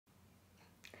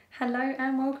Hello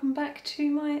and welcome back to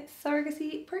my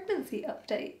surrogacy pregnancy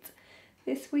update.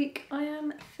 This week I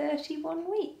am 31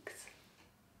 weeks.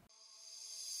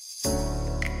 So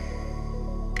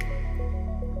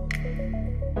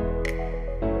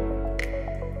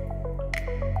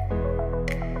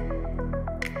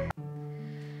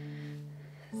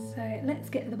let's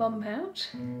get the bump out.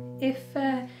 If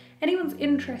anyone's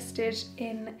interested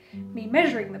in me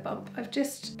measuring the bump, I've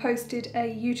just posted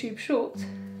a YouTube short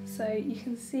so you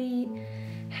can see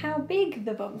how big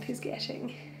the bump is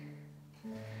getting.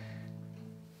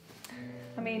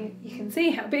 I mean, you can see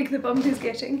how big the bump is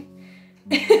getting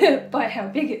by how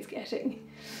big it's getting.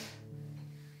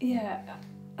 Yeah,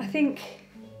 I think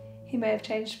he may have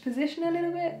changed position a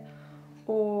little bit,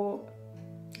 or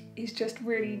he's just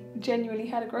really genuinely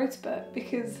had a growth spurt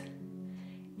because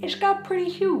it's got pretty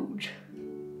huge.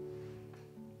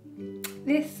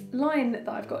 This line that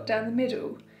I've got down the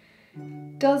middle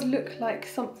does look like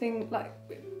something like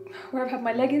where I've had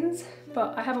my leggings,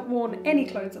 but I haven't worn any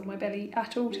clothes on my belly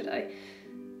at all today.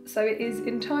 So it is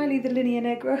entirely the linea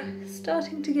nigra,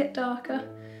 starting to get darker,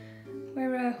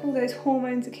 where all those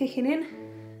hormones are kicking in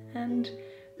and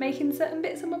making certain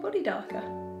bits of my body darker.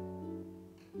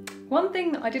 One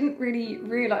thing that I didn't really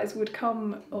realise would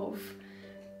come of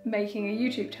making a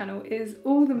YouTube channel is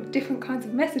all the different kinds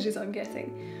of messages I'm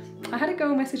getting. I had a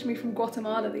girl message me from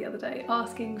Guatemala the other day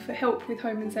asking for help with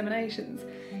home inseminations.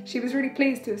 She was really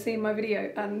pleased to have seen my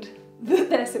video and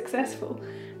that they're successful,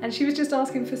 and she was just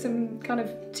asking for some kind of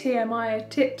TMI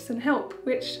tips and help,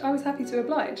 which I was happy to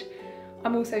oblige.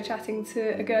 I'm also chatting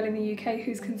to a girl in the UK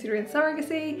who's considering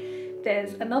surrogacy.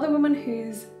 There's another woman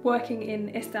who's working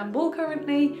in Istanbul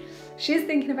currently. She's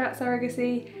thinking about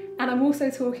surrogacy, and I'm also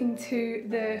talking to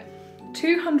the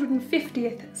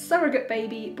 250th surrogate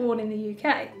baby born in the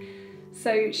UK.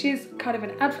 So she's kind of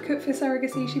an advocate for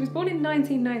surrogacy. She was born in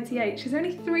 1998. She's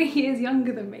only 3 years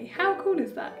younger than me. How cool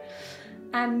is that?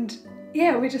 And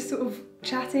yeah, we're just sort of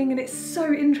chatting, and it's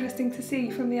so interesting to see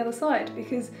from the other side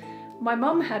because my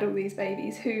mum had all these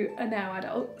babies who are now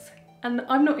adults and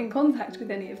I'm not in contact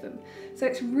with any of them. So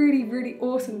it's really, really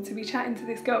awesome to be chatting to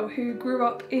this girl who grew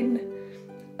up in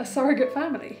a surrogate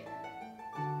family.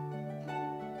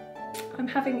 I'm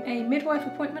having a midwife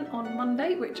appointment on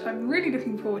Monday, which I'm really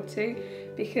looking forward to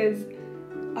because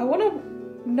I want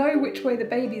to know which way the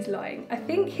baby's lying. I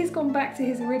think he's gone back to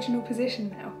his original position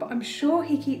now, but I'm sure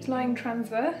he keeps lying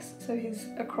transverse, so he's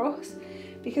across,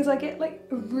 because I get like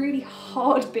a really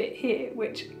hard bit here,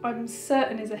 which I'm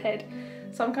certain is a head.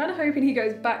 So I'm kind of hoping he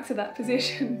goes back to that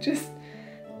position, just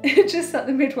that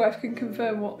the midwife can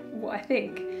confirm what I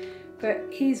think. But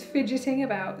he's fidgeting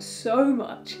about so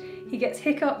much. He gets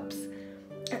hiccups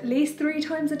at least 3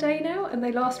 times a day now, and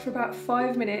they last for about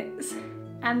 5 minutes.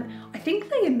 And I think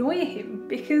they annoy him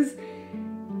because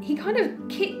he kind of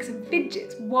kicks and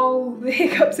fidgets while the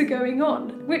hiccups are going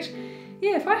on, which,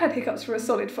 yeah, if I had hiccups for a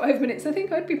solid 5 minutes, I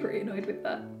think I'd be pretty annoyed with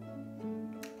that.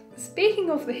 Speaking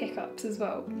of the hiccups as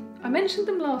well, I mentioned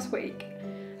them last week,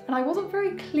 and I wasn't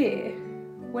very clear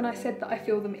when I said that I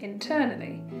feel them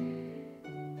internally.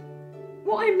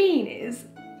 What I mean is,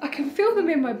 I can feel them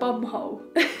in my bum hole.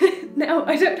 Now,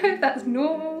 I don't know if that's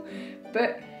normal,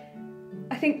 but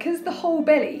I think because the whole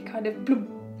belly kind of bloom,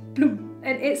 bloom,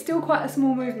 and it's still quite a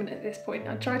small movement at this point.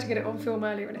 I tried to get it on film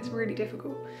earlier and it's really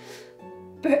difficult.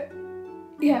 But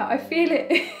yeah, I feel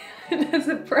it as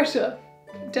a pressure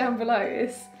down below.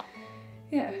 It's,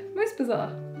 yeah, most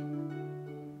bizarre.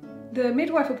 The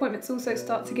midwife appointments also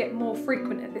start to get more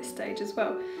frequent at this stage as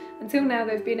well. Until now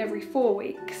they've been every 4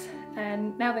 weeks,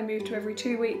 and now they move to every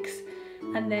 2 weeks,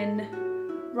 and then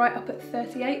right up at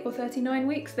 38 or 39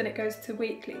 weeks, then it goes to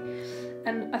weekly.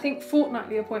 And I think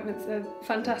fortnightly appointments are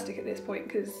fantastic at this point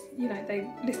because, you know, they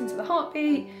listen to the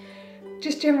heartbeat,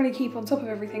 just generally keep on top of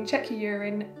everything, check your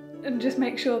urine, and just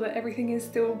make sure that everything is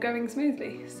still going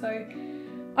smoothly. So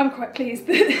I'm quite pleased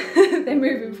that they're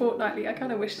moving fortnightly. I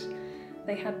kind of wish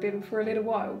they had been for a little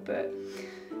while, but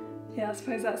yeah, I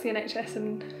suppose that's the NHS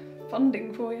and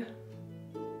funding for you.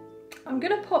 I'm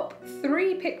gonna pop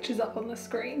 3 pictures up on the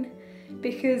screen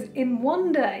because in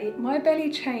one day my belly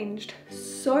changed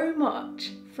so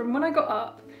much from when I got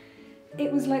up. It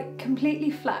was like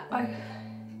completely flat. I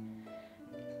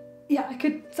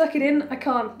could suck it in. I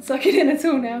can't suck it in at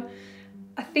all now.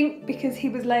 I think because he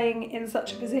was laying in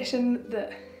such a position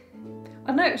that, I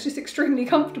don't know, it was just extremely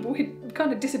comfortable. He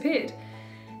kind of disappeared.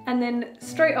 And then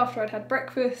straight after I'd had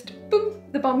breakfast, boom,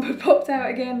 the bump had popped out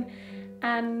again.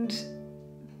 And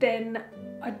then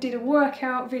I did a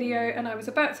workout video and I was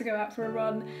about to go out for a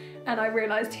run and I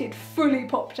realised he'd fully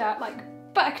popped out, like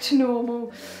back to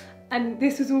normal. And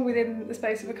this was all within the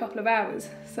space of a couple of hours.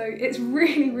 So it's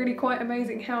really, really quite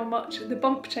amazing how much the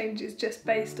bump changes just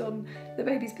based on the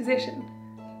baby's position.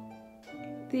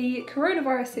 The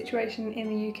coronavirus situation in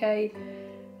the UK,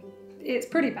 it's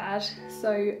pretty bad,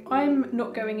 so I'm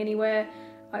not going anywhere.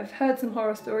 I've heard some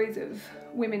horror stories of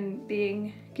women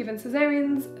being given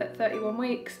cesareans at 31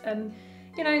 weeks, and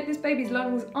you know, this baby's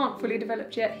lungs aren't fully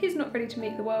developed yet, he's not ready to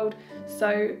meet the world,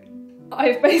 so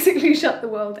I've basically shut the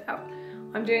world out.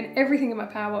 I'm doing everything in my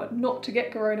power not to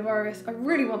get coronavirus. I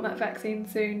really want that vaccine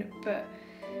soon, but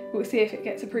we'll see if it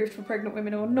gets approved for pregnant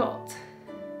women or not.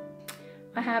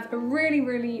 I have a really,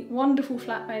 really wonderful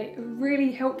flatmate, a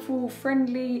really helpful,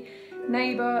 friendly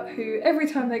neighbour who every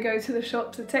time they go to the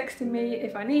shops are texting me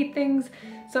if I need things.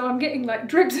 So I'm getting like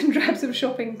dribs and drabs of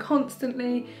shopping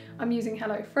constantly. I'm using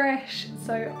HelloFresh,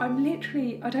 so I'm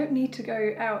literally, I don't need to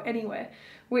go out anywhere,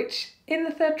 which in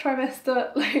the 3rd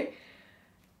trimester, like,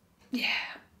 yeah,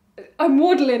 I'm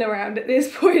waddling around at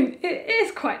this point. It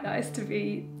is quite nice to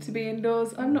be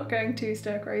indoors. I'm not going too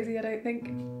stir crazy, I don't think.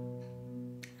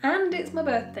 And it's my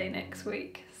birthday next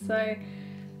week, so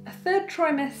a 3rd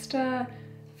trimester,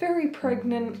 very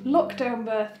pregnant, lockdown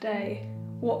birthday.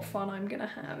 What fun I'm gonna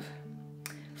have.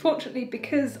 Fortunately,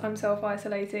 because I'm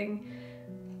self-isolating,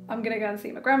 I'm gonna go and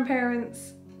see my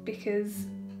grandparents because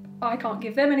I can't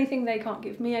give them anything, they can't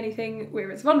give me anything,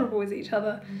 we're as vulnerable as each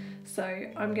other, so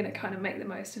I'm gonna kind of make the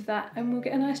most of that and we'll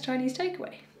get a nice Chinese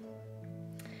takeaway.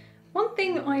 One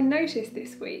thing I noticed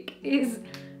this week is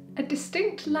a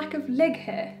distinct lack of leg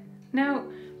hair. Now,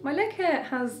 my leg hair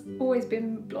has always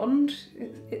been blonde,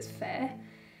 it's fair,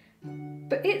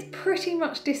 but it's pretty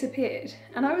much disappeared,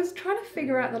 and I was trying to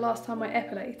figure out the last time I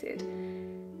epilated.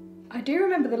 I do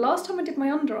remember the last time I did my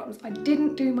underarms, I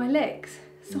didn't do my legs,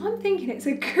 so I'm thinking it's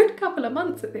a good couple of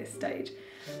months at this stage.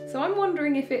 So I'm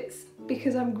wondering if it's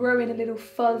because I'm growing a little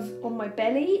fuzz on my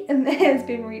belly and the hair's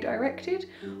been redirected,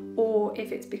 or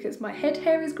if it's because my head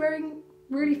hair is growing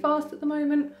really fast at the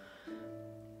moment.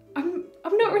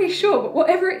 I'm not really sure, but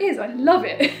whatever it is, I love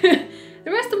it.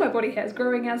 The rest of my body hair is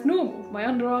growing as normal. My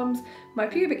underarms, my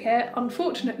pubic hair,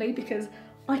 unfortunately, because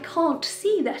I can't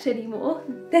see that anymore,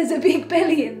 there's a big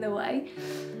belly in the way.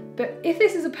 But if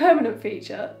this is a permanent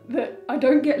feature, that I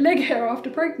don't get leg hair after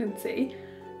pregnancy,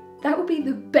 that would be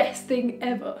the best thing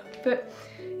ever. But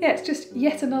yeah, it's just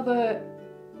yet another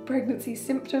pregnancy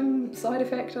symptom, side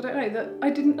effect, I don't know, that I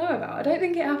didn't know about. I don't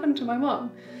think it happened to my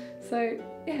mum. So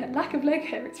yeah, lack of leg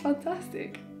hair, it's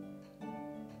fantastic.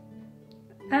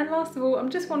 And last of all, I'm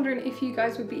just wondering if you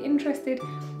guys would be interested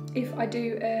if I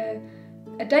do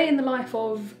a day in the life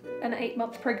of an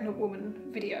 8-month pregnant woman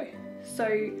video.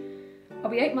 So I'll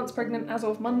be 8 months pregnant as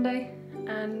of Monday,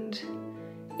 and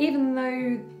even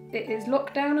though it is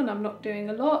lockdown and I'm not doing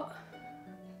a lot,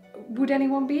 would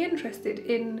anyone be interested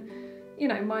in, you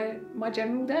know, my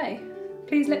general day?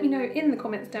 Please let me know in the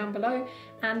comments down below,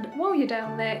 and while you're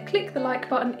down there, click the like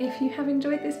button if you have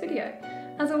enjoyed this video.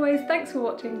 As always, thanks for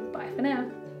watching, bye for now.